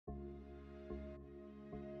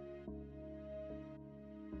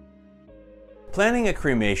Planning a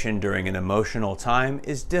cremation during an emotional time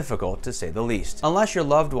is difficult to say the least. Unless your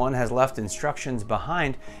loved one has left instructions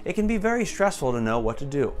behind, it can be very stressful to know what to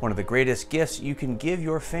do. One of the greatest gifts you can give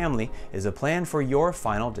your family is a plan for your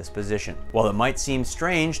final disposition. While it might seem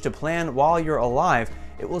strange to plan while you're alive,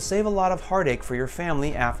 it will save a lot of heartache for your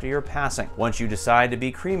family after your passing. Once you decide to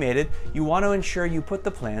be cremated, you want to ensure you put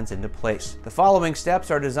the plans into place. The following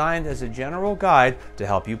steps are designed as a general guide to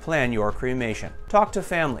help you plan your cremation. Talk to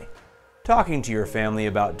family. Talking to your family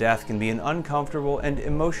about death can be an uncomfortable and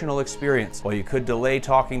emotional experience. While you could delay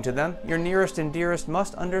talking to them, your nearest and dearest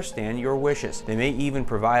must understand your wishes. They may even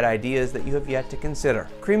provide ideas that you have yet to consider.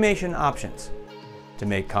 Cremation options. To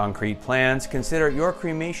make concrete plans, consider your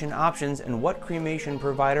cremation options and what cremation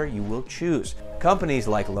provider you will choose. Companies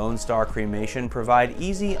like Lone Star Cremation provide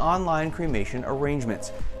easy online cremation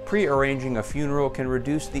arrangements. Pre-arranging a funeral can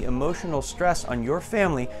reduce the emotional stress on your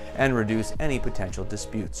family and reduce any potential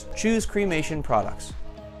disputes. Choose cremation products.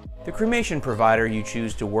 The cremation provider you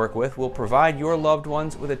choose to work with will provide your loved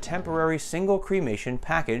ones with a temporary single cremation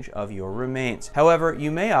package of your remains. However,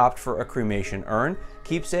 you may opt for a cremation urn,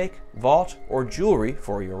 keepsake, vault, or jewelry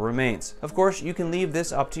for your remains. Of course, you can leave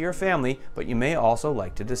this up to your family, but you may also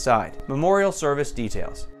like to decide. Memorial service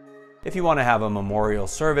details. If you want to have a memorial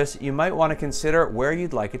service, you might want to consider where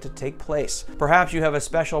you'd like it to take place. Perhaps you have a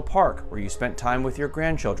special park where you spent time with your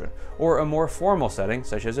grandchildren, or a more formal setting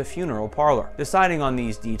such as a funeral parlor. Deciding on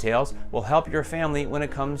these details will help your family when it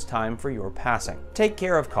comes time for your passing. Take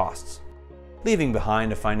care of costs. Leaving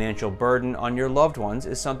behind a financial burden on your loved ones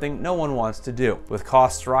is something no one wants to do. With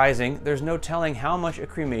costs rising, there's no telling how much a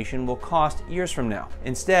cremation will cost years from now.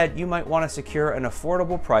 Instead, you might want to secure an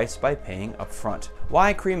affordable price by paying upfront.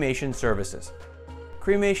 Why cremation services?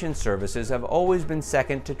 Cremation services have always been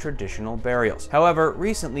second to traditional burials. However,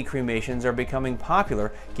 recently cremations are becoming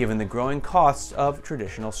popular given the growing costs of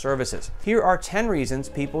traditional services. Here are 10 reasons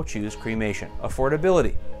people choose cremation.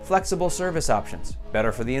 Affordability, flexible service options,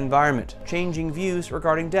 better for the environment, changing views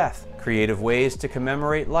regarding death, creative ways to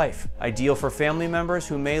commemorate life, ideal for family members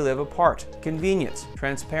who may live apart, convenience,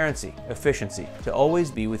 transparency, efficiency, to always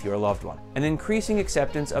be with your loved one. An increasing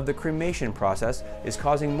acceptance of the cremation process is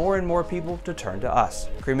causing more and more people to turn to us.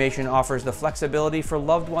 Cremation offers the flexibility for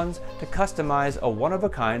loved ones to customize a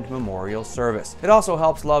one-of-a-kind memorial service. It also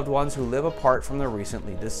helps loved ones who live apart from the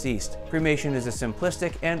recently deceased. Cremation is a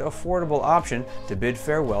simplistic and affordable option to bid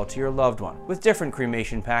farewell to your loved one. With different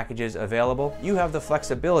cremation packages available, you have the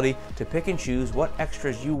flexibility to pick and choose what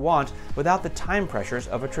extras you want without the time pressures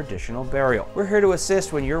of a traditional burial. We're here to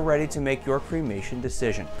assist when you're ready to make your cremation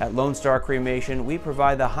decision. At Lone Star Cremation, we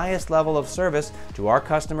provide the highest level of service to our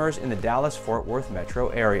customers in the Dallas-Fort Worth metro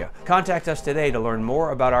area. Contact us today to learn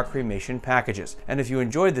more about our cremation packages. And if you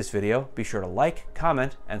enjoyed this video, be sure to like,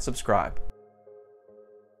 comment, and subscribe.